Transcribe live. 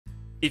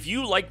If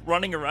you like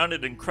running around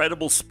at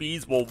incredible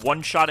speeds while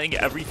one-shotting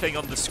everything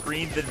on the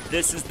screen, then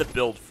this is the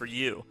build for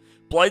you.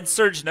 Blood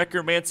Lance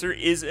Necromancer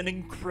is an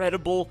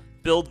incredible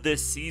build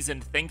this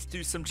season thanks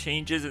to some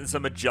changes and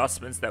some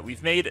adjustments that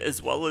we've made,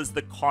 as well as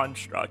the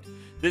construct.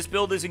 This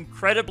build is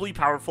incredibly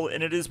powerful,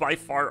 and it is by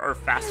far our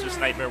fastest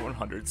Nightmare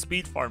 100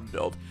 speed farm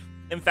build.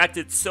 In fact,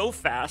 it's so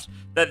fast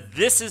that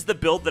this is the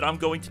build that I'm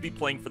going to be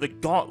playing for the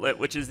Gauntlet,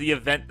 which is the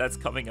event that's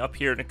coming up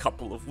here in a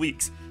couple of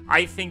weeks.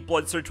 I think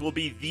Blood Surge will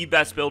be the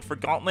best build for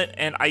Gauntlet,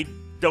 and I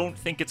don't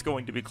think it's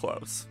going to be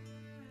close.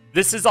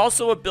 This is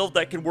also a build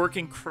that can work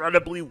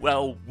incredibly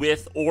well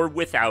with or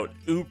without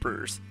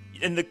Ubers.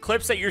 In the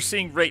clips that you're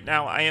seeing right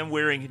now, I am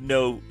wearing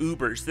no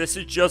Ubers. This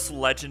is just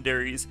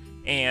legendaries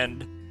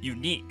and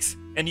uniques.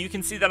 And you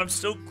can see that I'm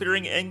still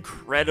clearing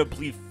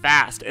incredibly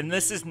fast. And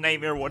this is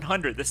Nightmare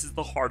 100. This is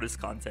the hardest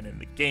content in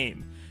the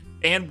game.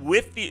 And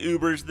with the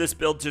Ubers, this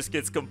build just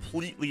gets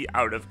completely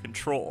out of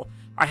control.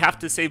 I have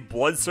to say,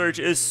 Blood Surge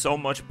is so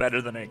much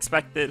better than I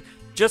expected,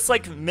 just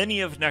like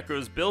many of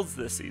Necro's builds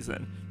this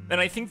season. And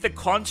I think the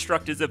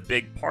construct is a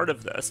big part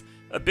of this.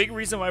 A big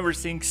reason why we're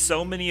seeing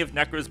so many of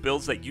Necro's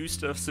builds that used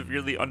to have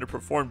severely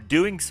underperformed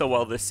doing so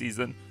well this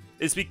season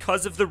is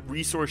because of the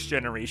resource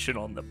generation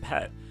on the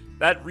pet.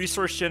 That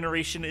resource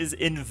generation is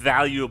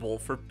invaluable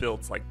for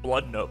builds like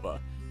Blood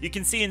Nova. You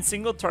can see in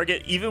single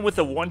target, even with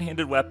a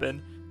one-handed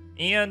weapon,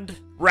 and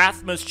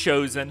Rathma's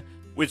Chosen,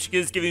 which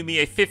is giving me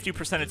a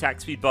 50%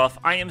 attack speed buff,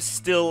 I am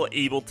still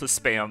able to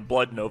spam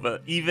Blood Nova,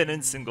 even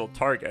in single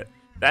target.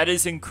 That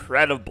is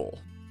incredible.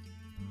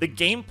 The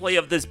gameplay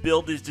of this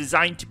build is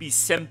designed to be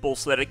simple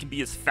so that it can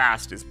be as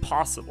fast as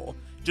possible.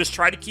 Just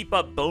try to keep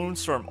up Bone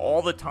Storm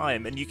all the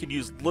time, and you can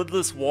use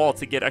Lidless Wall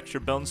to get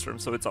extra Bone Storm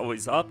so it's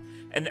always up.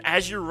 And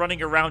as you're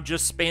running around,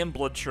 just spam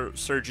Blood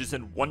Surges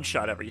and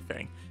one-shot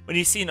everything. When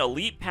you see an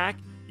Elite pack,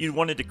 you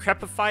want to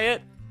Decrepify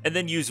it, and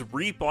then use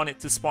Reap on it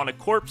to spawn a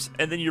corpse,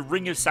 and then your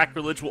Ring of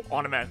Sacrilege will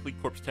automatically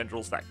Corpse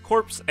Tendrils that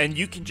corpse, and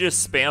you can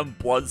just spam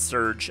Blood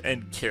Surge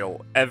and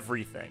kill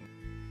everything.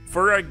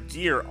 For our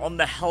gear, on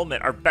the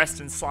helmet, our best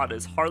in slot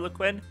is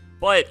Harlequin,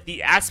 but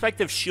the aspect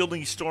of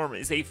Shielding Storm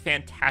is a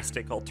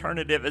fantastic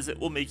alternative as it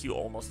will make you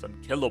almost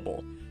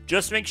unkillable.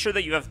 Just make sure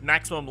that you have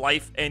maximum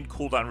life and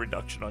cooldown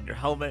reduction on your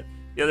helmet.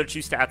 The other two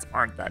stats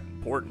aren't that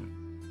important.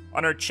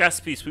 On our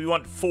chest piece, we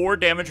want 4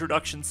 damage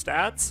reduction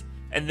stats,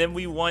 and then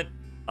we want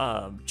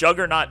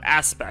Juggernaut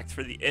aspect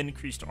for the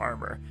increased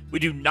armor. We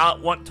do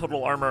not want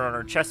total armor on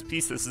our chest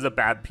piece. This is a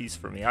bad piece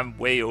for me. I'm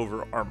way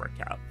over armor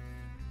cap.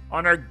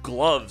 On our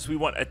gloves, we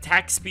want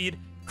attack speed,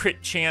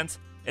 crit chance,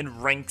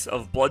 and ranks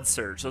of Blood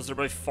Surge. Those are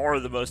by far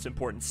the most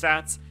important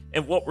stats,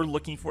 and what we're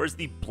looking for is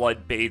the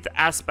Blood Bathed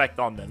aspect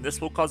on them. This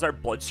will cause our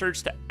Blood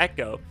Surge to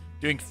echo,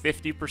 doing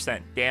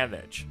 50%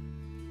 damage.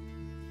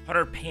 On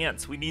our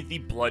pants, we need the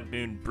Blood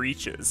Moon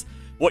Breaches.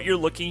 What you're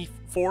looking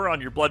for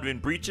on your Blood Moon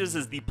Breaches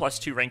is the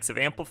 +2 ranks of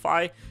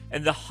Amplify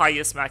and the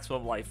highest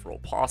maximum life roll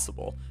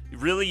possible.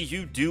 Really,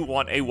 you do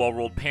want a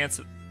well-rolled pants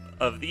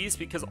of these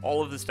because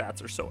all of the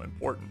stats are so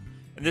important.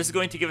 And this is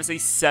going to give us a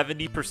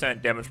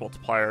 70% damage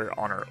multiplier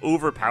on our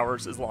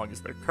overpowers as long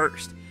as they're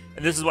cursed.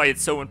 And this is why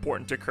it's so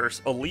important to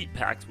curse elite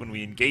packs when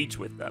we engage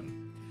with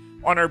them.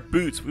 On our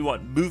boots, we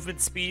want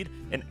movement speed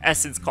and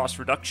essence cost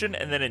reduction,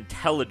 and then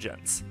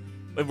intelligence.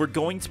 And we're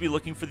going to be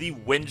looking for the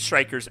Wind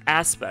Strikers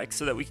aspect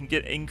so that we can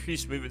get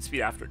increased movement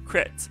speed after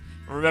crits.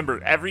 And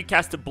remember, every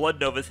cast of Blood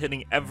Nova is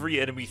hitting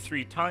every enemy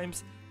 3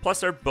 times,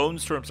 plus our Bone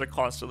Storms are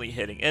constantly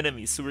hitting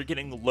enemies, so we're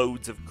getting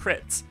loads of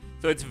crits.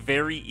 So it's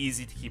very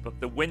easy to keep up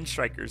the Wind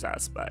Strikers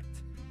aspect.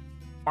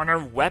 On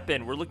our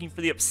weapon, we're looking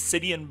for the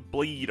Obsidian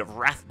Blade of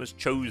Rathma's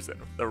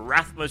Chosen, the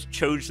Rathma's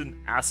Chosen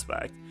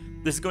aspect.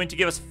 This is going to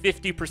give us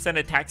 50%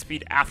 attack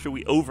speed after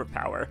we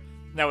overpower.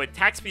 Now,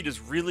 attack speed is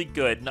really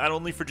good, not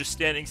only for just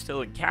standing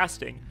still and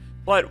casting,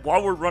 but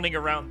while we're running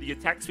around, the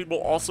attack speed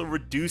will also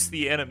reduce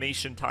the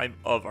animation time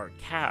of our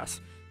cast.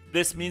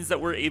 This means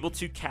that we're able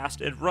to cast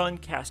and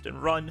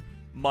run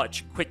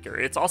much quicker.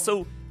 It's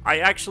also, I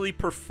actually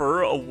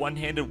prefer a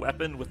one-handed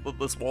weapon with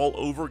Lidless Wall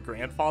over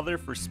Grandfather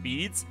for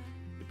speeds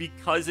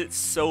because it's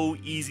so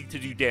easy to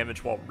do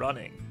damage while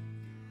running.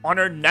 On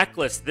our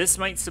necklace, this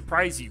might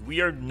surprise you,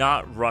 we are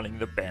not running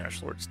the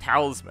Banished Lord's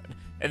Talisman,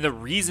 and the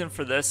reason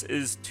for this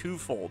is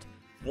twofold.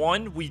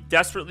 1, we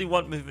desperately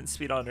want movement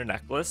speed on our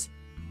necklace,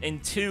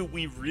 and 2,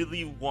 we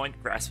really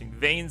want Grasping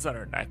Veins on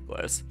our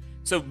necklace.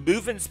 So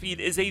movement speed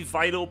is a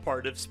vital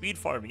part of speed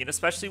farming, and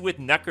especially with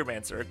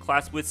Necromancer, a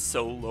class with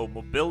so low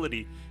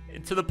mobility,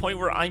 and to the point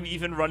where I'm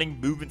even running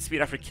movement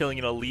speed after killing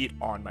an elite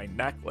on my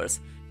necklace.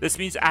 This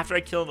means after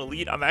I kill an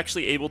elite, I'm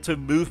actually able to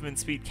movement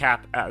speed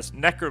cap as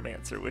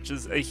Necromancer, which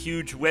is a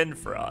huge win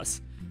for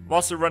us. I'm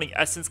also running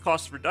essence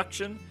cost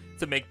reduction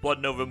to make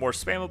Blood Nova more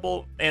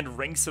spammable, and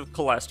Ranks of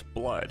Celeste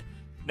Blood.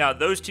 Now,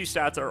 those two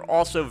stats are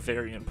also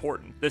very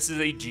important. This is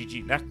a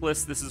GG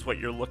necklace, this is what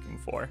you're looking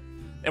for.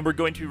 And we're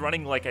going to be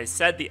running, like I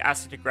said, the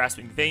Aspect of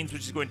Grasping Veins,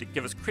 which is going to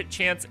give us crit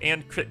chance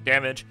and crit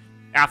damage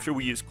after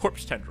we use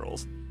Corpse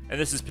Tendrils. And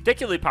this is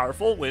particularly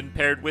powerful when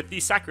paired with the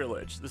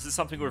Sacrilege. This is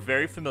something we're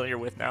very familiar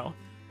with now,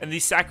 And the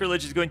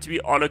Sacrilege is going to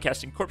be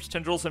auto-casting Corpse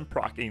Tendrils and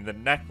proccing the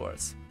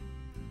Necklace.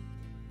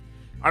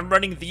 I'm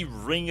running the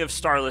Ring of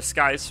Starless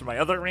Skies for my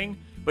other ring,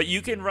 but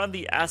you can run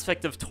the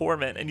Aspect of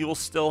Torment and you will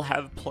still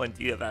have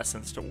plenty of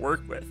essence to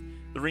work with.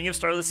 The Ring of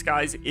Starless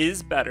Skies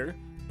is better,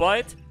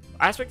 but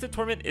Aspect of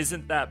Torment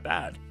isn't that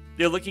bad.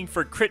 You're looking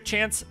for crit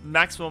chance,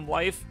 maximum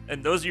life,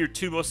 and those are your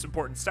two most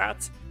important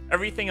stats.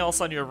 Everything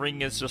else on your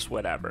ring is just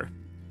whatever.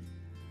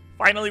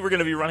 Finally, we're going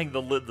to be running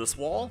the Lidless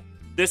Wall.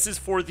 This is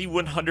for the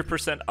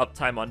 100%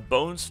 uptime on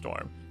Bone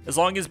Storm. As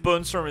long as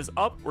Bone Storm is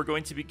up, we're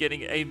going to be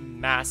getting a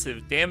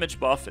massive damage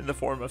buff in the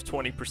form of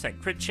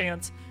 20% crit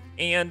chance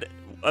and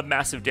a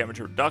massive damage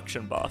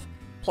reduction buff.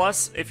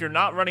 Plus, if you're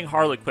not running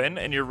Harlequin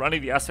and you're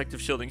running the Aspect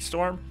of Shielding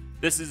Storm,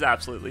 this is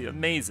absolutely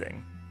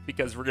amazing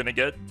because we're going to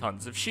get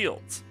tons of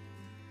shields.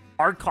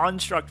 Our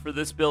construct for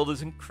this build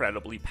is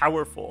incredibly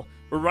powerful.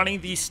 We're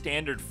running the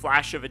standard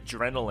Flash of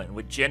Adrenaline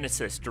with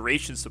Genesis,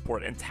 Duration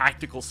Support, and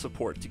Tactical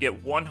Support to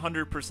get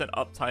 100%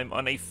 uptime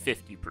on a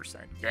 50%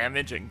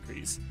 damage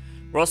increase.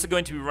 We're also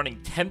going to be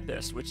running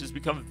Tempest, which has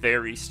become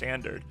very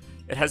standard.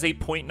 It has a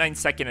 0.9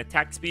 second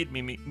attack speed,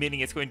 meaning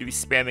it's going to be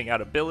spamming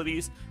out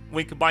abilities.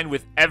 When combined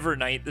with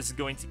Evernight, this is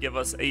going to give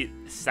us a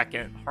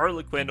second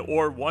Harlequin,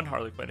 or one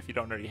Harlequin if you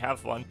don't already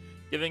have one,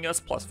 giving us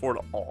 +4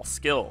 to all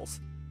skills.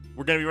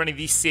 We're going to be running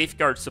the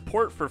Safeguard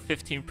Support for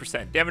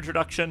 15% damage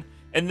reduction,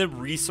 and the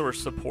Resource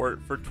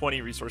Support for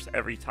 20 resource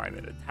every time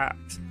it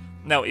attacks.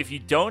 Now, if you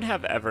don't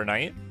have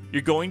Evernight,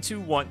 you're going to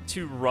want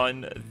to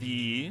run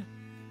the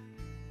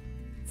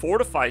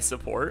Fortify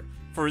Support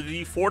for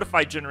the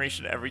Fortify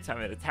generation every time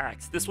it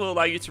attacks. This will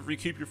allow you to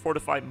recoup your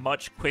Fortify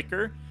much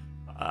quicker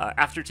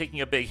after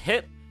taking a big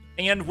hit,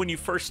 and when you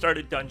first start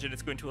a dungeon,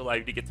 it's going to allow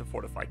you to get to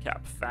Fortify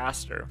cap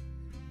faster.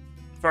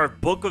 For our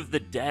Book of the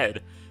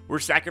Dead, we're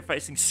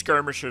sacrificing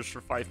Skirmishers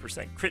for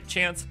 5% crit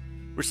chance,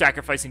 we're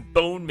sacrificing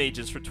Bone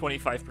Mages for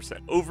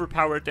 25%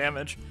 overpower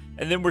damage,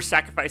 and then we're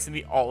sacrificing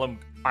the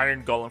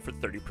Iron Golem for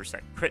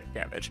 30% crit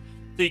damage.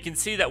 So you can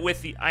see that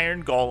with the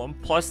Iron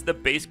Golem, plus the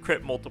base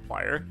crit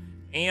multiplier,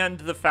 and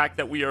the fact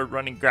that we are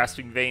running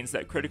Grasping Veins,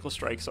 that critical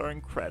strikes are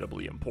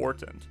incredibly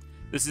important.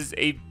 This is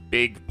a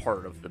big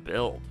part of the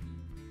build.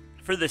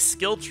 For the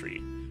skill tree,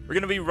 we're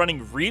going to be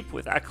running Reap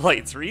with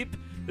Acolyte's Reap.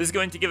 This is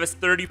going to give us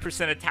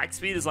 30% attack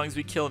speed as long as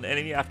we kill an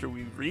enemy after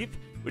we Reap,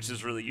 which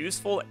is really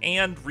useful,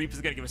 and Reap is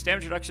going to give us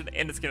damage reduction,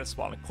 and it's going to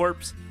spawn a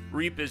corpse.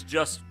 Reap is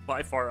just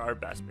by far our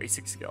best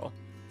basic skill.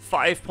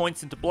 5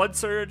 points into Blood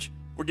Surge.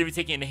 We're going to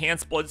be taking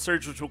Enhanced Blood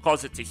Surge, which will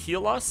cause it to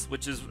heal us,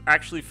 which is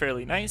actually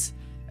fairly nice.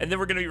 And then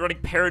we're going to be running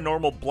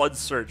Paranormal Blood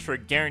Surge for a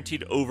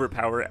guaranteed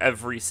overpower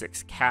every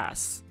 6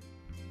 casts.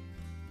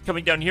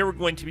 Coming down here, we're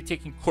going to be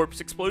taking Corpse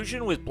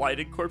Explosion with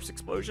Blighted Corpse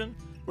Explosion.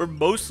 We're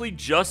mostly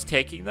just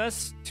taking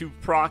this to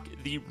proc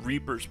the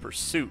Reaper's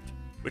Pursuit,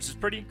 which is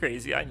pretty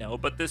crazy, I know,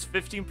 but this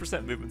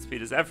 15% movement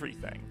speed is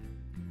everything.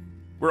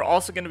 We're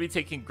also going to be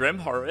taking Grim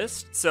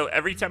Harvest, so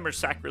every time our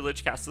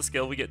Sacrilege casts a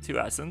skill, we get 2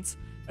 essence,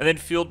 and then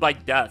Fueled by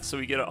Death, so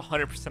we get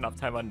 100%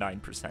 uptime on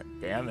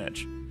 9%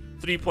 damage.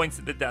 3 points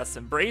into Death's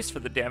Embrace for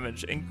the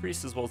damage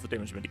increase as well as the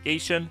damage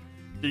mitigation.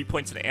 3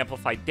 points into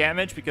Amplified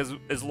Damage, because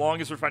as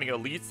long as we're fighting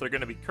elites, they're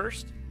going to be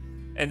cursed.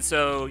 And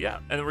so, yeah,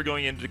 and then we're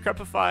going into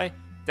Decrepify,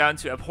 down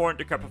to Abhorrent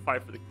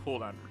Decrepify for the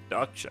cooldown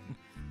reduction.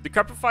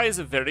 Decrepify is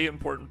a very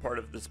important part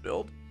of this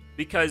build,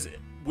 because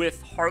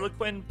with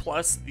Harlequin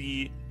plus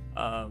the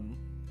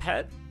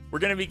pet, we're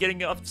going to be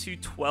getting up to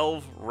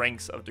 12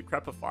 ranks of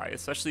Decrepify,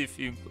 especially if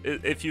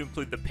you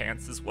include the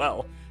pants as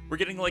well. We're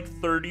getting like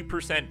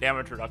 30%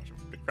 damage reduction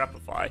from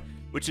Decrepify,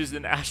 which is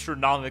an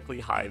astronomically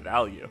high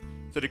value.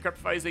 So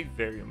Decrepify is a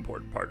very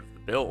important part of the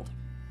build.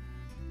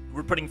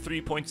 We're putting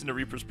 3 points into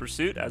Reaper's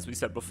Pursuit, as we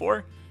said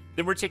before.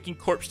 Then we're taking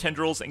Corpse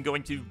Tendrils and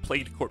going to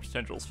Plagued Corpse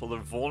Tendrils for the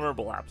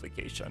vulnerable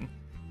application.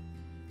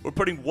 We're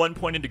putting 1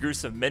 point into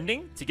Gruesome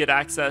Mending to get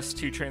access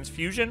to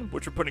Transfusion,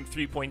 which we're putting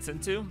 3 points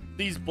into.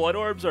 These Blood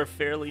Orbs are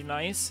fairly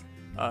nice,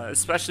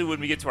 especially when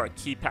we get to our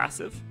key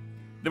passive.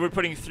 Then we're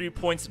putting 3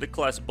 points into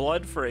Coalesce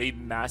Blood for a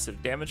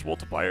massive damage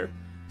multiplier,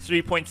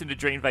 3 points into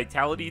Drain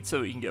Vitality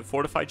so we can get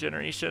Fortify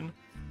generation,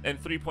 and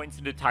 3 points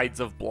into Tides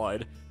of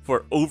Blood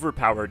for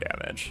overpower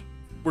damage.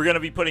 We're going to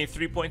be putting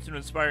 3 points into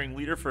Inspiring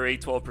Leader for a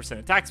 12%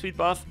 attack speed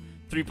buff,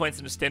 3 points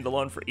into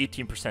Standalone for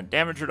 18%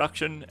 damage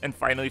reduction, and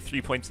finally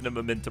 3 points into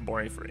Momentum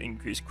Mori for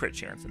increased crit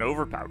chance and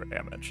overpower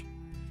damage.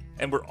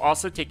 And we're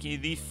also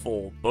taking the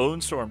full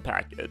Bone Storm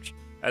package,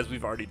 as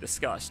we've already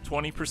discussed.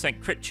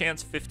 20% crit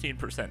chance,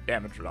 15%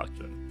 damage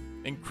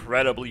reduction.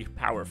 Incredibly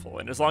powerful,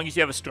 and as long as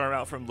you have a Storm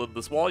out from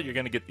Lidless Wall, you're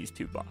going to get these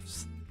 2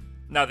 buffs.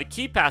 Now the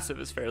key passive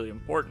is fairly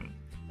important.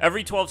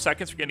 Every 12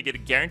 seconds we're going to get a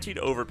guaranteed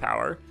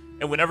overpower,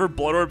 and whenever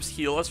Blood Orbs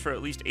heal us for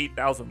at least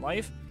 8,000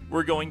 life,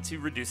 we're going to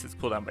reduce its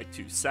cooldown by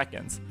 2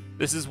 seconds.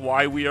 This is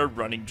why we are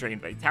running Drain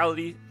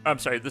Vitality.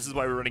 This is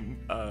why we're running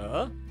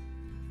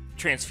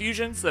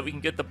Transfusion, so that we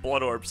can get the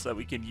Blood Orbs so that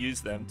we can use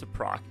them to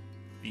proc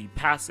the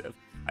passive.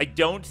 I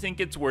don't think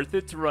it's worth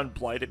it to run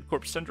Blighted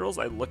Corpse Tendrils.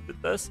 I looked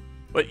at this,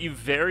 but you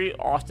very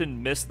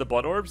often miss the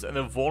Blood Orbs, and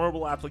the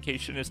vulnerable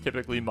application is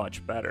typically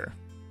much better.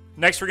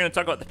 Next, we're going to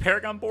talk about the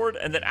Paragon board,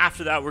 and then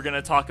after that, we're going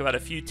to talk about a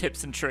few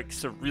tips and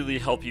tricks to really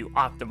help you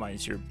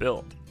optimize your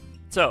build.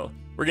 So,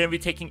 we're going to be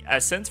taking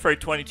Essence for a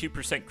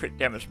 22% crit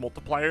damage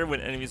multiplier when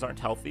enemies aren't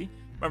healthy.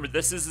 Remember,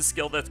 this is a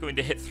skill that's going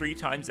to hit 3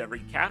 times every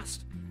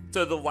cast,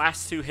 so the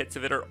last 2 hits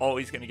of it are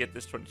always going to get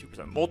this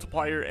 22%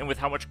 multiplier, and with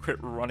how much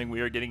crit we're running,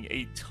 we are getting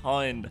a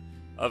ton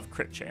of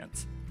crit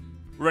chance.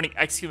 We're running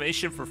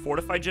Exclamation for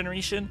Fortify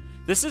generation.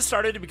 This has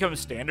started to become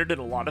standard in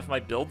a lot of my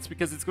builds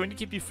because it's going to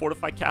keep you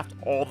Fortify capped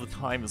all the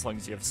time as long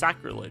as you have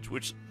Sacrilege,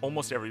 which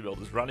almost every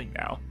build is running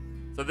now.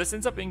 So this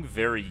ends up being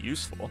very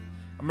useful.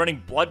 I'm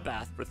running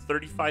Bloodbath for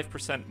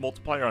 35%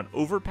 multiplier on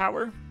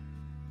Overpower.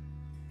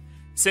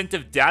 Scent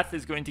of Death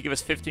is going to give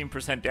us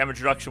 15%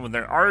 damage reduction when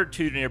there are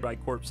 2 nearby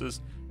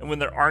corpses, and when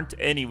there aren't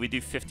any, we do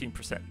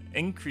 15%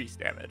 increased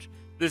damage.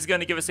 This is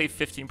going to give us a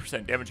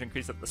 15% damage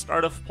increase at the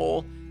start of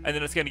pull, and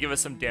then it's going to give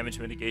us some damage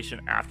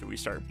mitigation after we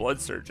start blood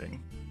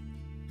surging.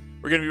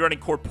 We're going to be running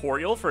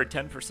Corporeal for a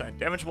 10%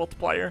 damage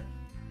multiplier,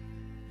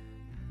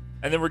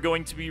 and then we're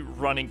going to be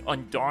running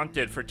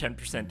Undaunted for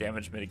 10%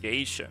 damage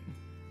mitigation.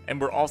 And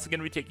we're also going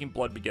to be taking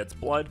Blood Begets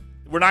Blood.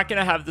 We're not going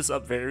to have this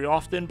up very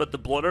often, but the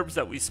blood orbs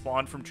that we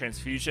spawn from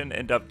transfusion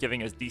end up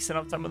giving us decent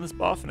uptime on this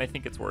buff, and I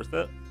think it's worth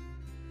it.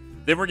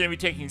 Then we're going to be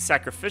taking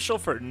Sacrificial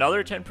for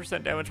another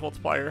 10% damage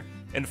multiplier,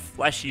 and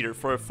Flesh Eater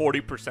for a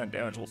 40%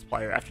 damage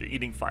multiplier after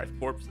eating 5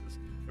 corpses.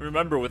 And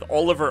remember, with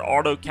all of our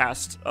auto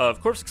cast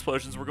of corpse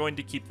explosions, we're going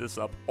to keep this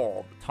up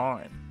all the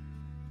time.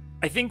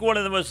 I think one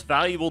of the most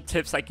valuable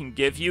tips I can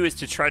give you is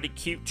to try to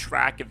keep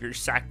track of your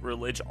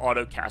Sacrilege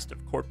auto cast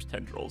of corpse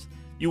tendrils.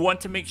 You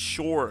want to make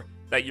sure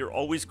that you're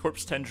always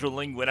corpse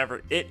tendriling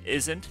whenever it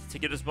isn't, to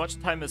get as much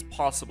time as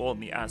possible in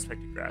the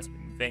aspect of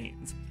Grasping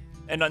Veins.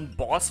 And on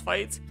boss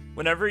fights,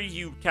 whenever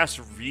you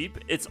cast Reap,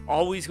 it's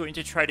always going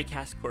to try to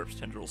cast corpse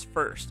tendrils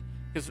first.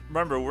 Because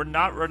remember, we're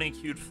not running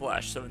Hued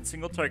Flesh, so in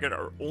single target,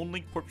 our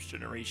only corpse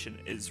generation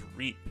is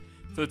Reap.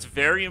 So it's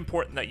very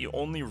important that you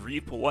only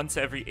Reap once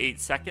every 8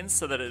 seconds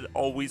so that it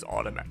always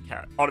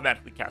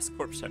automatically casts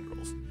corpse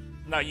tendrils.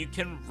 Now, you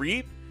can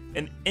Reap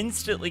and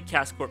instantly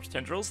cast corpse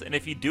tendrils, and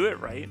if you do it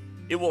right,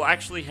 it will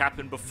actually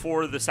happen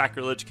before the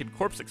Sacrilege can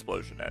corpse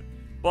explosion it.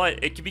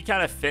 But it can be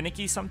kind of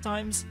finicky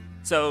sometimes,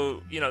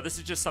 so, you know, this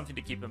is just something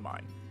to keep in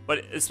mind.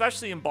 But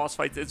especially in boss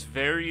fights, it's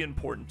very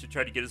important to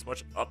try to get as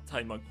much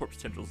uptime on corpse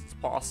tendrils as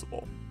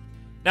possible.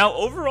 Now,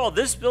 overall,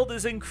 this build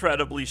is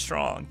incredibly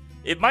strong.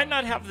 It might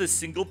not have the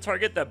single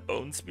target that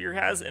Bone Spear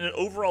has, and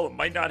overall it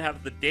might not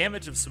have the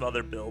damage of some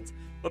other builds,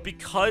 but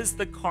because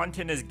the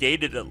content is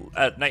gated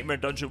at Nightmare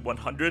Dungeon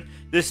 100,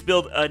 this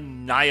build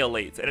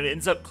annihilates, and it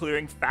ends up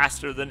clearing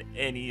faster than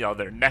any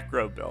other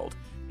Necro build.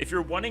 If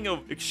you're wanting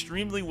an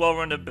extremely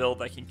well-run build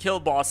that can kill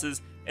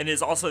bosses, and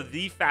is also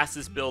the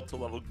fastest build to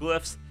level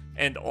glyphs,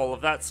 and all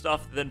of that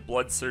stuff, then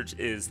Blood Surge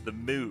is the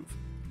move.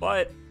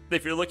 But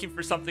if you're looking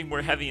for something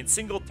more heavy and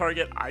single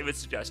target, I would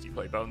suggest you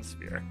play Bone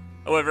Spear.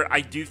 However,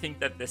 I do think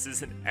that this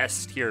is an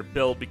S tier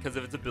build because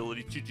of its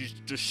ability to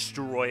just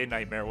destroy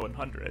Nightmare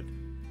 100.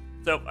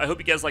 So I hope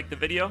you guys liked the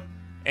video,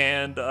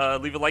 and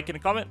leave a like and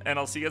a comment, and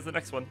I'll see you guys in the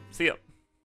next one. See ya.